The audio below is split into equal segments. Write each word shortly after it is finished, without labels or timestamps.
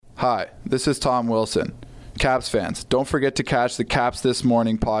Hi, this is Tom Wilson. Caps fans, don't forget to catch the Caps This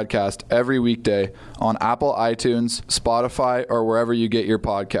Morning podcast every weekday on Apple iTunes, Spotify, or wherever you get your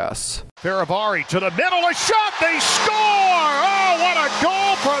podcasts. Faravari to the middle, a shot, they score! Oh, what a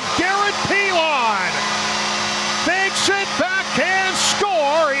goal from Garrett Pilon! Fakes it, backhand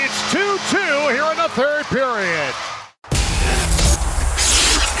score! It's 2-2 here in the third period.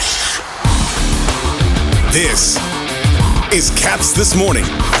 This is Caps This Morning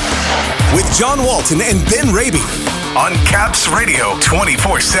with John Walton and Ben Raby on Caps Radio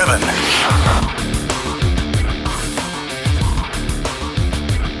 24/7.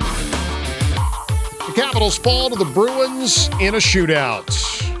 The Capitals fall to the Bruins in a shootout.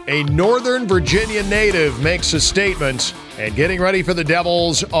 A Northern Virginia native makes a statement and getting ready for the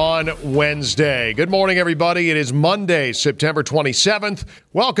Devils on Wednesday. Good morning, everybody. It is Monday, September 27th.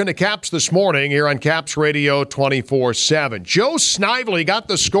 Welcome to Caps This Morning here on Caps Radio 24/7. Joe Snively got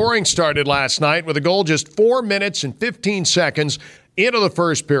the scoring started last night with a goal just 4 minutes and 15 seconds into the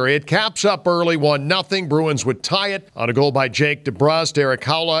first period. Caps up early, 1-0. Bruins would tie it on a goal by Jake DeBrusk. Derek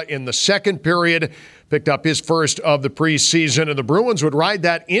Howla in the second period picked up his first of the preseason, and the Bruins would ride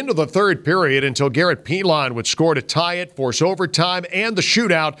that into the third period until Garrett Pilon would score to tie it, force overtime, and the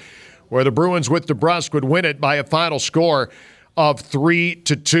shootout, where the Bruins with DeBrusk would win it by a final score of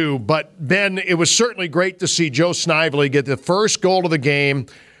 3-2. But, Ben, it was certainly great to see Joe Snively get the first goal of the game.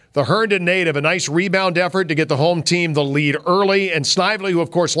 The Herndon native, a nice rebound effort to get the home team the lead early. And Snively, who,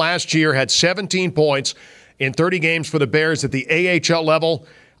 of course, last year had 17 points in 30 games for the Bears at the AHL level.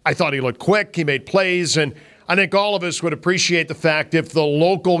 I thought he looked quick. He made plays. And I think all of us would appreciate the fact if the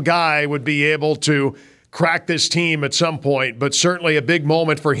local guy would be able to crack this team at some point. But certainly a big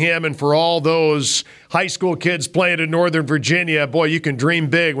moment for him and for all those high school kids playing in Northern Virginia. Boy, you can dream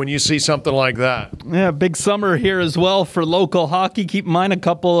big when you see something like that. Yeah, big summer here as well for local hockey. Keep in mind a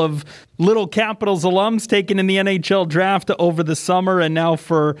couple of Little Capitals alums taken in the NHL draft over the summer, and now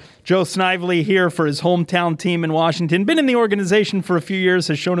for Joe Snively here for his hometown team in Washington. Been in the organization for a few years,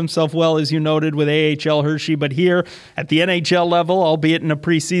 has shown himself well, as you noted, with AHL Hershey, but here at the NHL level, albeit in a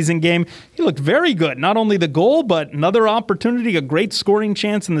preseason game, he looked very good. Not only the goal, but another opportunity, a great scoring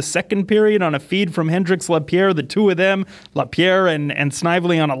chance in the second period on a feed from Hendrix Lapierre. The two of them, Lapierre and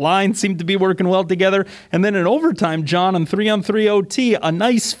Snively on a line, seemed to be working well together. And then in overtime, John, on 3-on-3 OT, a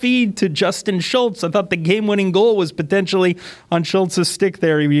nice feed to Justin Schultz. I thought the game-winning goal was potentially on Schultz's stick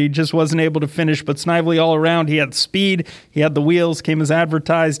there. He just wasn't able to finish, but Snively all around. He had speed, he had the wheels, came as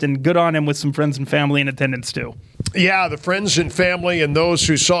advertised, and good on him with some friends and family in attendance too. Yeah, the friends and family and those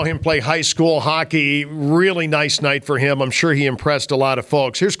who saw him play high school hockey, really nice night for him. I'm sure he impressed a lot of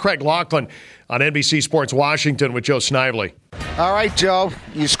folks. Here's Craig Laughlin on NBC Sports Washington with Joe Snively. All right, Joe,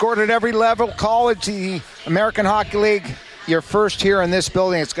 you scored at every level, college, the American Hockey League. Your first here in this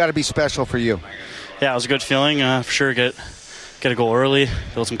building, it's got to be special for you. Yeah, it was a good feeling. For sure, get a goal early,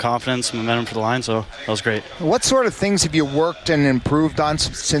 build some confidence, some momentum for the line, so that was great. What sort of things have you worked and improved on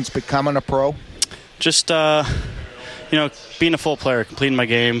since becoming a pro? Just, being a full player, completing my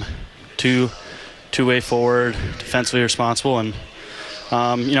game, two-way forward, defensively responsible, and,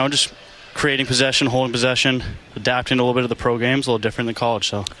 just creating possession, holding possession, adapting to a little bit of the pro games, a little different than college.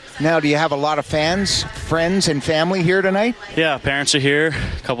 So now, do you have a lot of fans, friends, and family here tonight? Yeah, parents are here,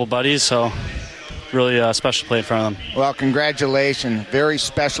 a couple buddies, so really special to play in front of them. Well, congratulations. Very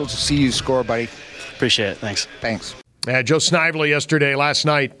special to see you score, buddy. Appreciate it. Thanks. Joe Snively last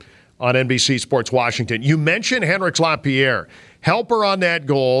night on NBC Sports Washington. You mentioned Hendrix Lapierre, helper on that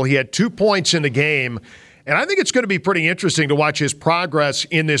goal. He had 2 points in the game. And I think it's going to be pretty interesting to watch his progress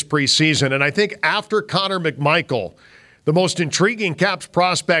in this preseason. And I think after Connor McMichael, the most intriguing Caps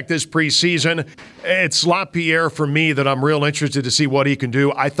prospect this preseason, it's Lapierre for me that I'm real interested to see what he can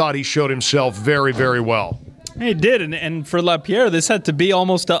do. I thought he showed himself very, very well. He did, and for Lapierre, this had to be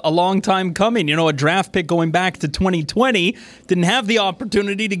almost a long time coming. You know, a draft pick going back to 2020, didn't have the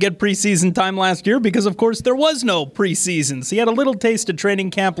opportunity to get preseason time last year because, of course, there was no preseason. So he had a little taste of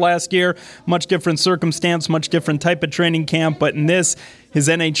training camp last year, much different circumstance, much different type of training camp, but in this, his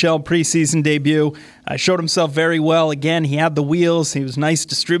NHL preseason debut, showed himself very well. Again, he had the wheels. He was nice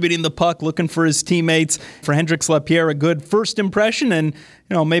distributing the puck, looking for his teammates. For Hendrix Lapierre, a good first impression, and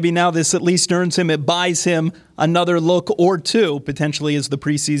maybe now this at least earns him, it buys him another look or two, potentially as the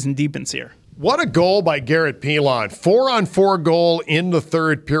preseason deepens here. What a goal by Garrett Pilon. 4-on-4 goal in the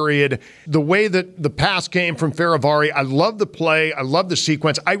third period. The way that the pass came from Faravari, I love the play. I love the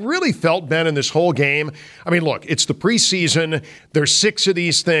sequence. I really felt, Ben, in this whole game, I mean, look, it's the preseason. There's 6 of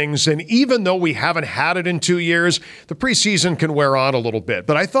these things, and even though we haven't had it in 2 years, the preseason can wear on a little bit.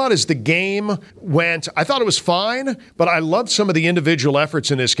 But I thought as the game went, I thought it was fine, but I loved some of the individual efforts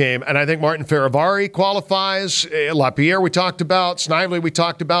in this game, and I think Martin Faravari qualifies. LaPierre we talked about. Snively we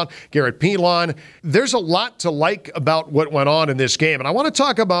talked about. Garrett Pilon. There's a lot to like about what went on in this game. And I want to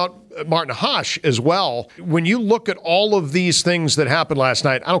talk about Martin Haas as well. When you look at all of these things that happened last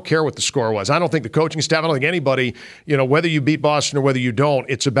night, I don't care what the score was. I don't think the coaching staff, I don't think anybody, whether you beat Boston or whether you don't,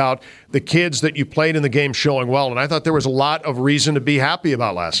 it's about the kids that you played in the game showing well. And I thought there was a lot of reason to be happy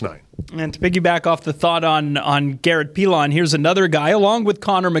about last night. And to piggyback off the thought on Garrett Pilon, here's another guy along with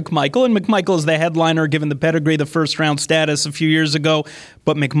Connor McMichael. And McMichael is the headliner given the pedigree, the first-round status a few years ago.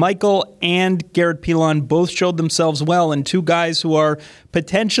 But McMichael and Garrett Pilon both showed themselves well, and two guys who are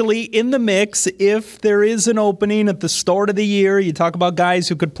potentially in the mix if there is an opening at the start of the year. You talk about guys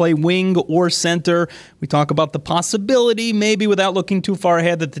who could play wing or center. We talk about the possibility, maybe without looking too far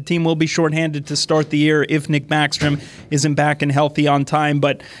ahead, that the team will be shorthanded to start the year if Nick Backstrom isn't back and healthy on time.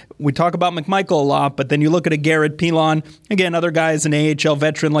 But we talk about McMichael a lot, but then you look at a Garrett Pilon. Again, other guys, an AHL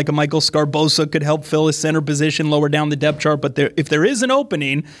veteran like a Michael Scarbosa could help fill his center position lower down the depth chart. But if there is an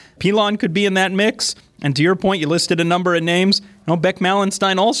opening, Pilon could be in that mix. And to your point, you listed a number of names. Beck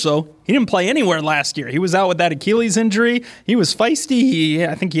Mallenstein also, he didn't play anywhere last year. He was out with that Achilles injury. He was feisty.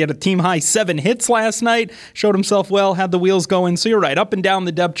 I think he had a team-high 7 hits last night. Showed himself well, had the wheels going. So you're right, up and down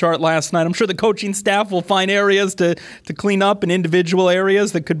the depth chart last night. I'm sure the coaching staff will find areas to clean up and individual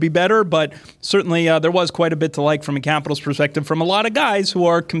areas that could be better. But certainly there was quite a bit to like from a Capitals perspective from a lot of guys who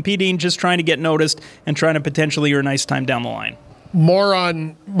are competing, just trying to get noticed and trying to potentially earn nice time down the line. More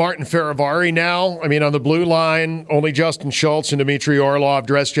on Martin Faravari now. I mean, on the blue line, only Justin Schultz and Dmitry Orlov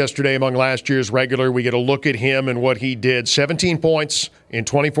dressed yesterday among last year's regular. We get a look at him and what he did. 17 points in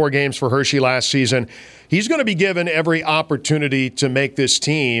 24 games for Hershey last season. He's going to be given every opportunity to make this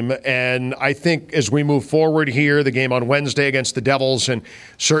team, and I think as we move forward here, the game on Wednesday against the Devils, and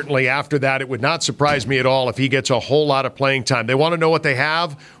certainly after that, it would not surprise me at all if he gets a whole lot of playing time. They want to know what they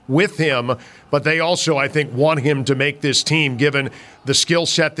have with him, but they also, I think, want him to make this team given the skill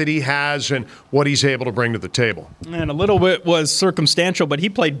set that he has and what he's able to bring to the table. And a little bit was circumstantial, but he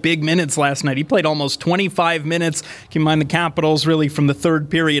played big minutes last night. He played almost 25 minutes. Keep in mind the Capitals really from the third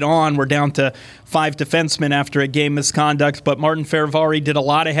period on were down to 5 defensemen after a game misconduct, but Martin Faravari did a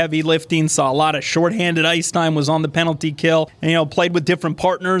lot of heavy lifting, saw a lot of shorthanded ice time, was on the penalty kill, and played with different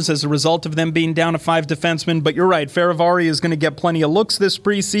partners as a result of them being down to 5 defensemen. But you're right, Faravari is going to get plenty of looks this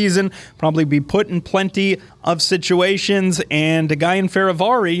preseason, probably be put in plenty of situations, and a guy in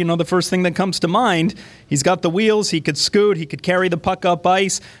Faravari, the first thing that comes to mind, he's got the wheels, he could scoot, he could carry the puck up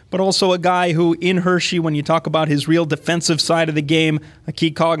ice, but also a guy who in Hershey, when you talk about his real defensive side of the game, a key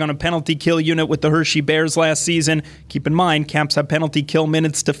cog on a penalty kill unit with the Hershey Bears last season. Keep in mind, Caps have penalty kill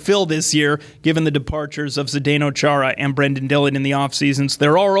minutes to fill this year, given the departures of Zdeno Chara and Brendan Dillon in the offseason. So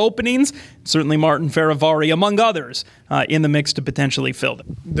there are openings, certainly Martin Faravari, among others, in the mix to potentially fill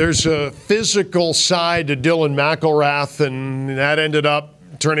them. There's a physical side to Dylan McElrath, and that ended up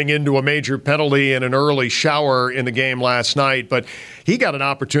turning into a major penalty and an early shower in the game last night. But he got an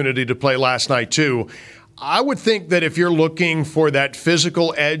opportunity to play last night, too. I would think that if you're looking for that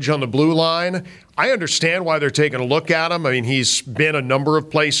physical edge on the blue line, I understand why they're taking a look at him. I mean, he's been a number of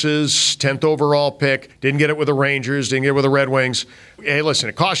places, 10th overall pick, didn't get it with the Rangers, didn't get it with the Red Wings. Hey, listen,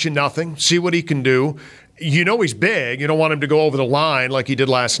 it costs you nothing. See what he can do. He's big. You don't want him to go over the line like he did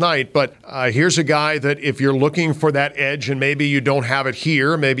last night. But here's a guy that if you're looking for that edge and maybe you don't have it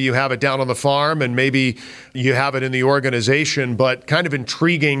here, maybe you have it down on the farm and maybe you have it in the organization, but kind of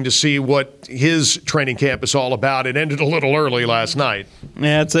intriguing to see what his training camp is all about. It ended a little early last night.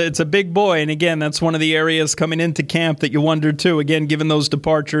 Yeah, it's a big boy. And again, that's one of the areas coming into camp that you wonder too. Again, given those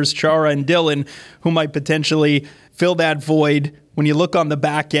departures, Chara and Dillon, who might potentially fill that void when you look on the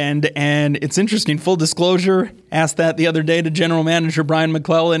back end. And it's interesting, full disclosure, asked that the other day to general manager Brian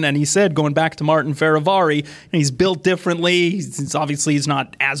McClellan, and he said, going back to Martin Faravari, he's built differently. He's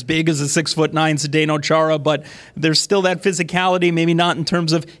not as big as a 6'9" Zdeno Chara, but there's still that physicality, maybe not in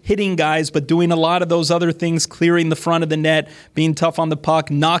terms of hitting guys, but doing a lot of those other things, clearing the front of the net, being tough on the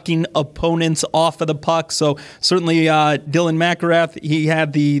puck, knocking opponents off of the puck. So certainly Dylan McElrath, he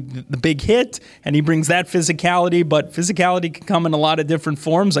had the big hit, and he brings that physicality, but physicality can come in a lot of different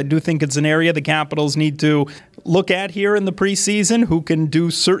forms. I do think it's an area the Capitals need to look at here in the preseason, who can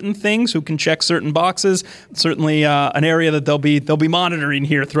do certain things, who can check certain boxes. Certainly an area that they'll be monitoring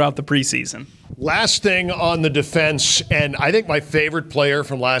here throughout the preseason. Last thing on the defense, and I think my favorite player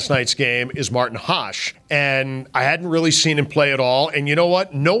from last night's game is Martin Hasch. And I hadn't really seen him play at all. And you know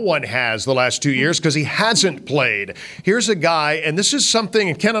what? No one has the last 2 years because he hasn't played. Here's a guy, and this is something,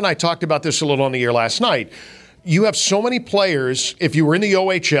 and Ken and I talked about this a little on the air last night. You have so many players. If you were in the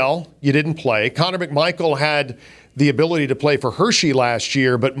OHL, you didn't play. Connor McMichael had the ability to play for Hershey last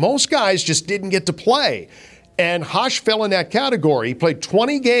year, but most guys just didn't get to play. And Hasch fell in that category. He played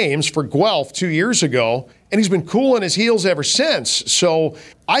 20 games for Guelph 2 years ago, and he's been cooling his heels ever since. So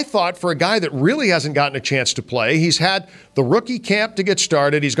I thought for a guy that really hasn't gotten a chance to play, he's had the rookie camp to get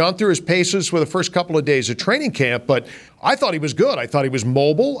started. He's gone through his paces for the first couple of days of training camp, but I thought he was good. I thought he was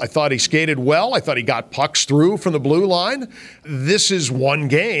mobile. I thought he skated well. I thought he got pucks through from the blue line. This is one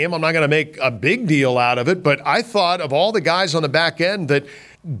game. I'm not going to make a big deal out of it, but I thought of all the guys on the back end that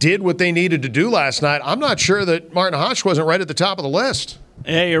did what they needed to do last night, I'm not sure that Martin Hasch wasn't right at the top of the list.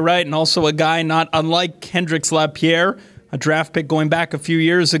 Yeah, you're right. And also a guy not unlike Hendrix Lapierre, a draft pick going back a few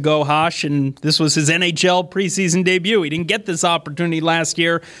years ago, Hasch, and this was his NHL preseason debut. He didn't get this opportunity last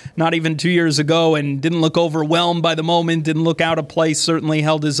year, not even 2 years ago, and didn't look overwhelmed by the moment, didn't look out of place, certainly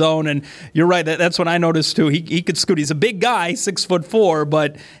held his own. And you're right, that's what I noticed too. He could scoot. He's a big guy, 6'4",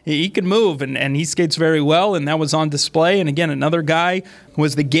 but he can move, and he skates very well, and that was on display. And again, another guy who,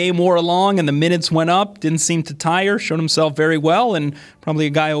 as the game wore along and the minutes went up, didn't seem to tire, showed himself very well, and probably a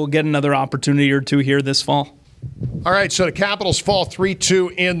guy who will get another opportunity or two here this fall. All right, so the Capitals fall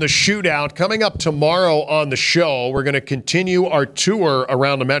 3-2 in the shootout. Coming up tomorrow on the show, we're going to continue our tour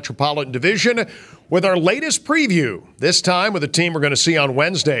around the Metropolitan Division with our latest preview, this time with a team we're going to see on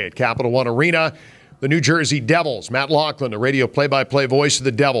Wednesday at Capital One Arena, the New Jersey Devils. Matt Laughlin, the radio play-by-play voice of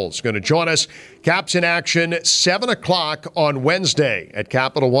the Devils, going to join us. Caps in action, 7 o'clock on Wednesday at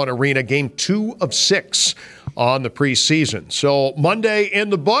Capital One Arena, game 2 of 6 on the preseason. So Monday in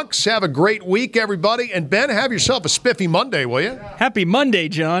the books. Have a great week, everybody. And Ben, have yourself a spiffy Monday, will you? Happy Monday,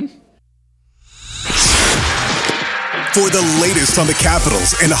 John. For the latest on the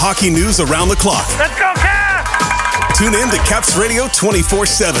Capitals and hockey news around the clock. Let's go, Caps! Tune in to Caps Radio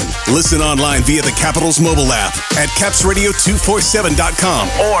 24/7. Listen online via the Capitals mobile app at capsradio247.com.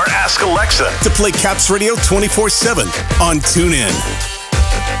 Or ask Alexa to play Caps Radio 24/7 on TuneIn.